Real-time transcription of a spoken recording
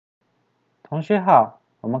同学好，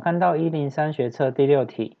我们看到103学测第6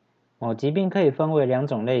题，某疾病可以分为2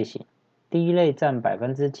种类型，第一类占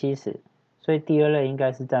70%，所以第二类应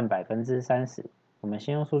该是占30%。我们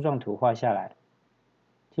先用树状图画下来。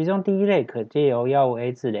其中第一类可借由药物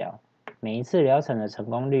A 治疗，每一次疗程的成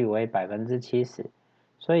功率为70%，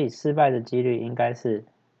所以失败的几率应该是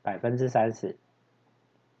30%。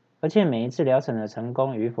而且每一次疗程的成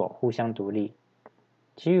功与否互相独立。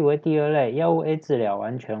其余为第二类，药物 A 治疗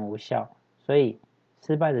完全无效，所以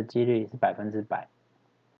失败的几率是100%。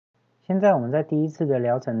现在我们在第一次的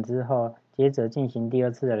疗程之后，接着进行第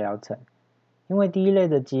二次的疗程。因为第一类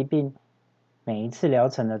的疾病，每一次疗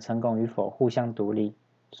程的成功与否互相独立，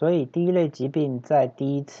所以第一类疾病在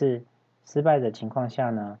第一次失败的情况下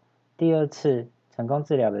呢，第二次成功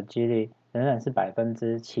治疗的几率仍然是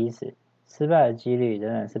70%，失败的几率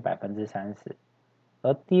仍然是30%。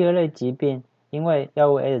而第二类疾病，因为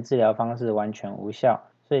药物 A 的治疗方式完全无效，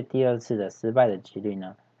所以第二次的失败的几率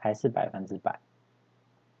呢，还是100%。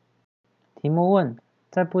题目问，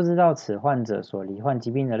在不知道此患者所罹患疾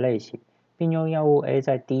病的类型，并用药物 A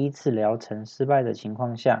在第一次疗程失败的情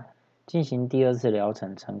况下，进行第二次疗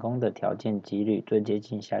程成功的条件几率最接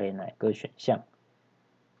近下列哪个选项？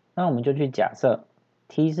那我们就去假设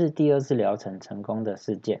T 是第二次疗程成功的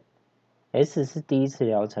事件， S 是第一次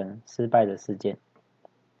疗程失败的事件。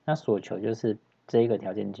那所求就是这一个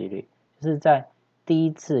条件几率，就是在第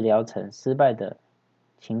一次疗程失败的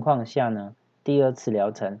情况下呢，第二次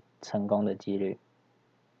疗程成功的几率。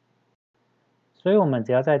所以我们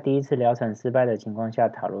只要在第一次疗程失败的情况下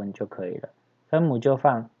讨论就可以了。分母就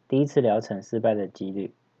放第一次疗程失败的几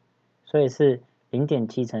率，所以是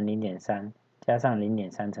 0.7 乘 0.3 加上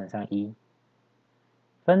 0.3 乘上1。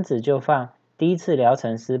分子就放第一次疗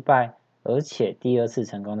程失败而且第二次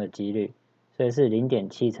成功的几率，所以是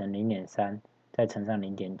 0.7 乘 0.3 再乘上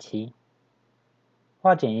 0.7。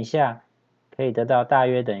化简一下，可以得到大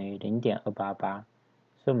约等于 0.288，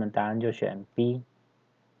所以我们答案就选 B。